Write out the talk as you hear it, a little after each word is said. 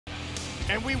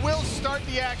And we will start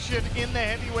the action in the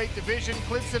heavyweight division.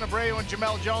 Klidson Abreu and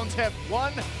Jamelle Jones have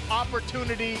one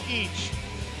opportunity each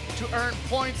to earn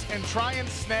points and try and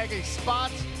snag a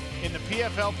spot in the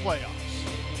PFL playoffs.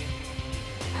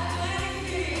 Atlantic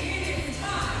City, it is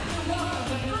time to welcome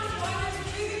the first fighter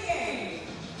to the game.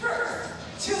 First,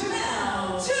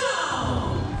 Jamelle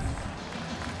Jones.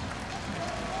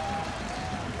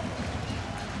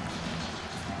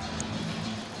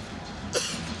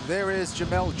 There is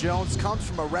Jamelle Jones, comes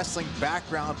from a wrestling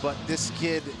background, but this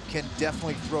kid can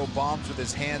definitely throw bombs with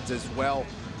his hands as well.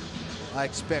 I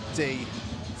expect a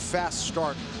fast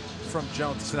start from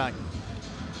Jones tonight.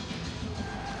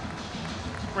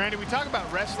 Randy, we talk about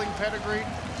wrestling pedigree.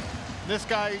 This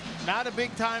guy, not a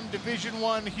big-time Division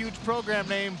I huge program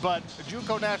name, but a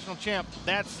JUCO national champ.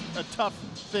 That's a tough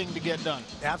thing to get done.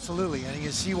 Absolutely, and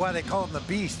you see why they call him the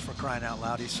Beast, for crying out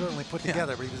loud. He's certainly put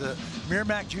together, but he was a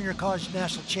Merrimack Junior College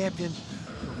national champion,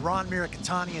 Ron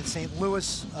Miracatani in St.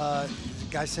 Louis. The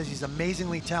guy says he's an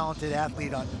amazingly talented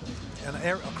athlete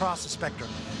across the spectrum.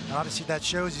 And obviously that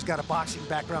shows he's got a boxing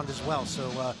background as well,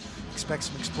 so expect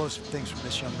some explosive things from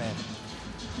this young man.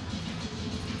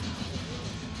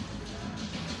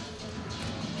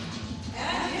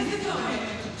 And his opponent,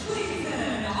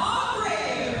 Klidson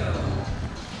Abreu.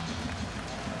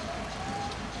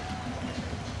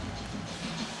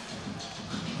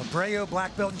 Abreu,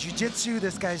 black belt in jiu-jitsu.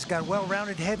 This guy's got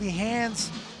well-rounded, heavy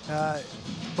hands.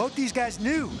 Both these guys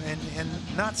knew and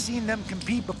not seen them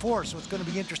compete before, so it's going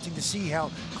to be interesting to see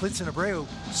how Klidson Abreu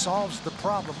solves the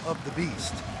problem of the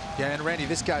Beast. Yeah, and Randy,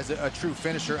 this guy's a true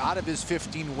finisher. Out of his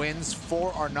 15 wins,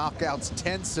 4 are knockouts,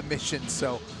 10 submissions,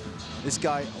 so this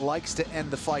guy likes to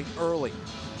end the fight early.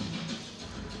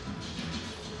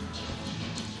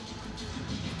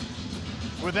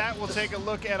 With that, we'll take a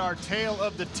look at our tail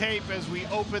of the tape as we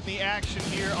open the action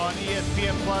here on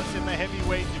ESPN Plus in the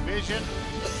heavyweight division.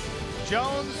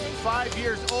 Jones, 5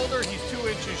 years older, he's 2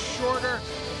 inches shorter.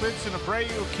 Klidson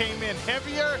Abreu came in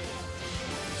heavier.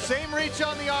 Same reach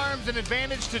on the arms, an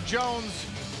advantage to Jones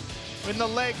in the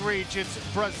leg reach. It's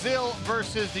Brazil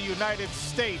versus the United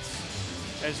States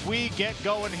as we get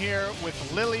going here with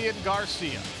Lillian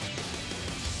Garcia.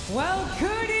 Well,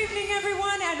 good evening,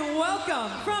 everyone, and welcome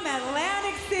from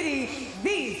Atlantic City.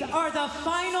 These are the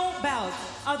final bouts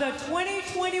of the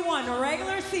 2021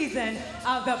 regular season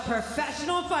of the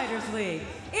Professional Fighters League.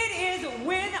 It is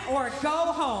win or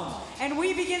go home, and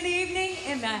we begin the evening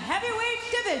in the heavyweight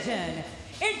division.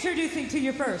 Introducing to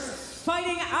you first,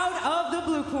 fighting out of the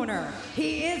blue corner,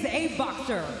 he is a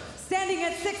boxer. Standing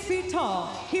at 6 feet tall,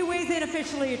 he weighs in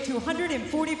officially at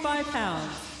 245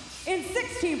 pounds. In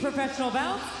 16 professional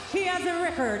bouts, he has a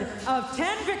record of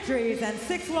 10 victories and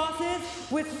 6 losses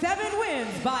with 7 wins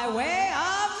by way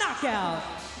of knockout.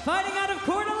 Fighting out of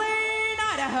Coeur d'Alene,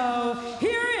 Idaho,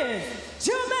 here is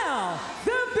Jamelle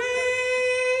 "The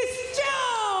Beast"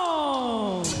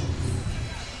 Jones.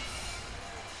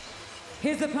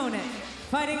 His opponent,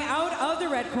 fighting out of the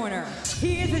red corner,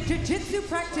 he is a jiu-jitsu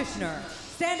practitioner.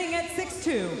 Standing at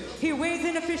 6'2", he weighs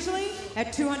in officially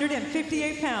at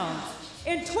 258 pounds.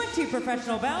 In 20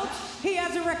 professional bouts, he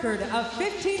has a record of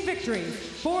 15 victories,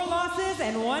 4 losses,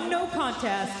 and 1 no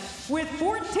contest, with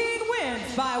 14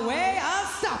 wins by way of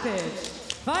stoppage.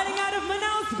 Fighting out of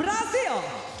Manaus, Brazil,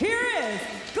 here is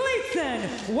Klidson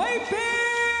Abreu.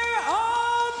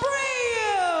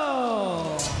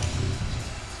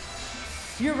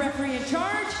 Your referee in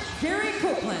charge, Gary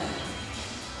Copeland.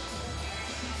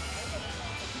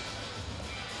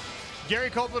 Gary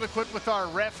Copeland equipped with our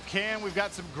ref cam. We've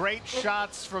got some great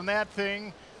shots from that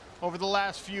thing over the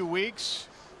last few weeks.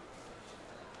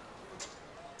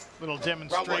 Little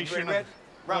demonstration of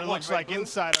what it looks like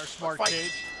inside our smart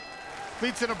cage.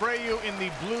 Klidson Abreu in the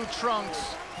blue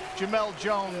trunks. Jamelle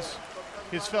Jones,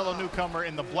 his fellow newcomer,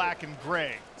 in the black and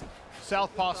gray.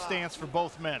 Southpaw stance for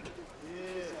both men.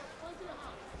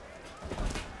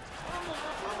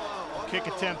 Kick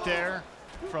attempt there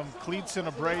from Klidson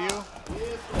Abreu.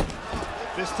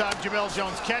 This time Jamelle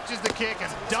Jones catches the kick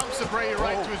and dumps Abreu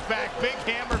right to his back. Big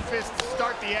hammer fist to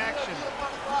start the action.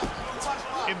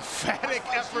 Emphatic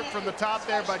effort from the top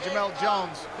there by Jamelle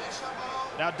Jones.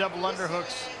 Now double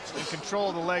underhooks in control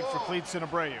of the leg for Klidson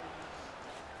Abreu.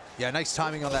 Yeah, nice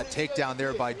timing on that takedown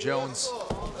there by Jones.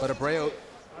 But Abreu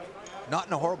not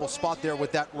in a horrible spot there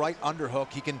with that right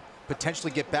underhook. He can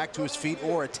potentially get back to his feet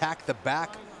or attack the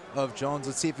back of Jones.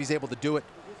 Let's see if he's able to do it.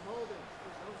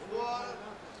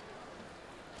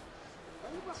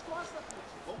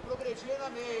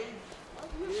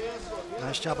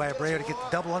 Nice job by Abreu to get the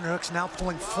double underhooks, now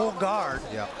pulling full guard.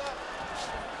 Yeah.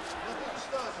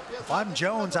 If I'm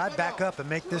Jones, I'd back up and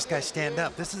make this guy stand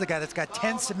up. This is a guy that's got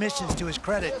 10 submissions to his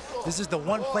credit. This is the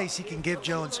one place he can give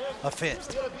Jones a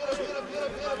fist.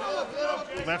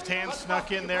 Left hand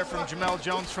snuck in there from Jamelle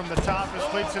Jones from the top as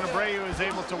Klidson Abreu is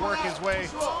able to work his way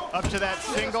up to that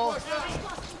single.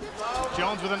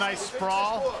 Jones with a nice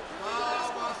sprawl.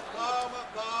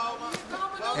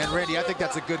 And Randy, I think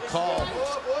that's a good call.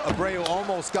 Abreu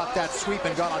almost got that sweep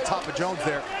and got on top of Jones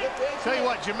there. Tell you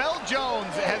what, Jamelle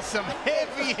Jones has some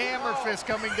heavy hammer fists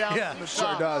coming down from the top.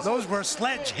 Sure does. Those were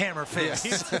sledgehammer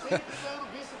fists.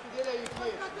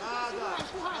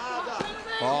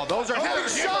 Oh, those are heavy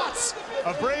shots.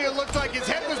 Abreu looked like his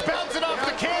head was bouncing off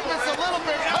the canvas a little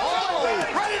bit. Oh,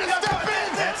 ready to step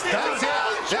in. That's it.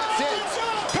 That's it.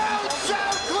 Bounce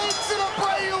out Klidson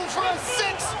Abreu for a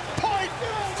 6-point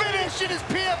finish in his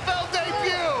PFL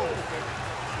debut.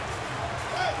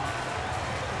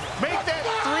 Make that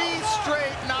 3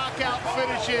 straight knockout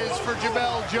finishes for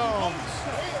Jamelle Jones.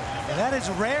 And that is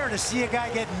rare to see a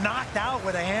guy get knocked out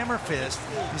with a hammer fist.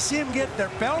 You see him get their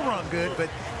bell rung good, but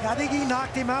I think he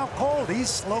knocked him out cold. He's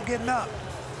slow getting up.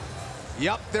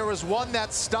 Yep, there was one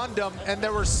that stunned him, and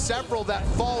there were several that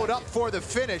followed up for the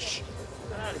finish.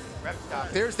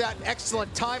 There's that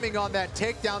excellent timing on that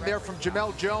takedown there from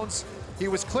Jamelle Jones. He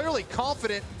was clearly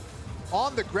confident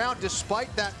on the ground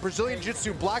despite that Brazilian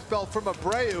Jiu-Jitsu black belt from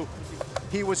Abreu.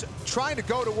 He was trying to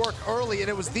go to work early, and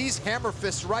it was these hammer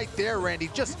fists right there, Randy.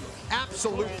 Just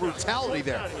absolute brutality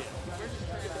there.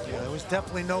 Yeah, there was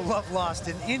definitely no love lost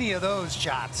in any of those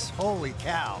shots. Holy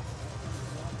cow.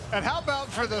 And how about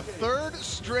for the 3rd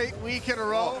straight week in a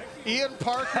row, Ian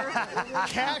Parker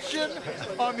cashing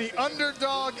on the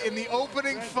underdog in the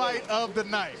opening fight of the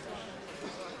night.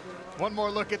 One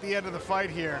more look at the end of the fight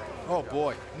here. Oh,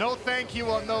 boy. No thank you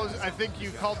on those. I think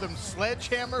you called them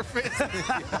sledgehammer fists.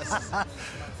 Yes.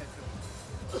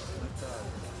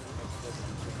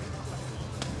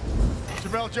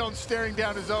 Jamelle Jones staring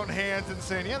down his own hands and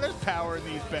saying, yeah, there's power in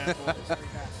these bad boys.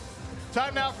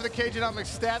 Time now for the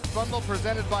Cageonomics Stats Bundle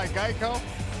presented by Geico.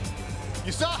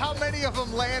 You saw how many of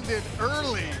them landed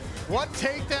early. 1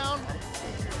 takedown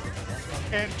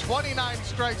and 29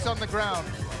 strikes on the ground.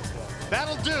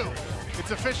 That'll do.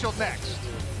 It's official next.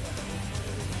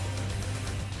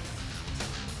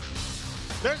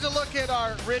 There's a look at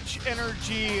our Rich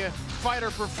Energy fighter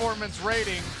performance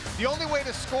rating. The only way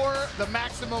to score the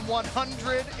maximum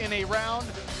 100 in a round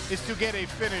is to get a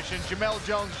finish, and Jamelle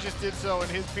Jones just did so in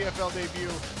his PFL debut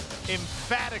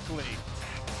emphatically,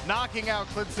 knocking out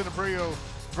Klidson Abreu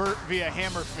via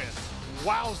hammer fist.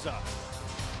 Wowza.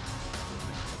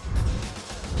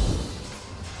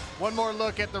 One more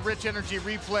look at the Rich Energy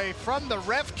replay from the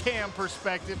ref cam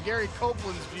perspective, Gary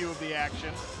Copeland's view of the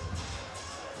action.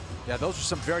 Yeah, those are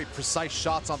some very precise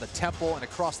shots on the temple and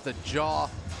across the jaw,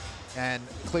 and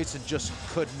Klidson just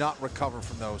could not recover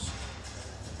from those.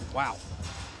 Wow.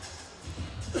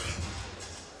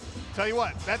 Tell you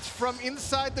what, that's from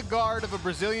inside the guard of a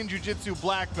Brazilian Jiu-Jitsu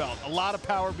black belt. A lot of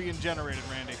power being generated,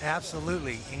 Randy.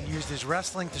 Absolutely. He used his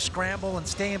wrestling to scramble and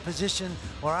stay in position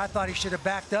where I thought he should have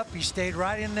backed up. He stayed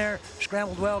right in there,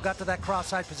 scrambled well, got to that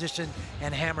cross-side position,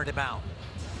 and hammered him out.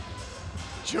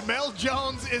 Jamelle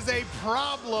Jones is a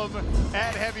problem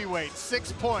at heavyweight.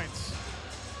 6 points.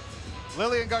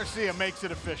 Lillian Garcia makes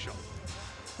it official.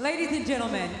 Ladies and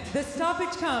gentlemen, the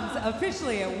stoppage comes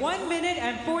officially at 1 minute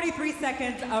and 43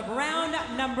 seconds of round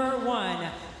number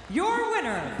 1. Your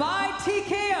winner by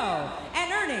TKO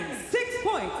and earning 6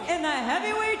 points in the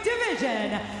heavyweight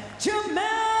division,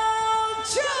 Jamelle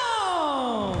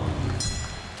Jones.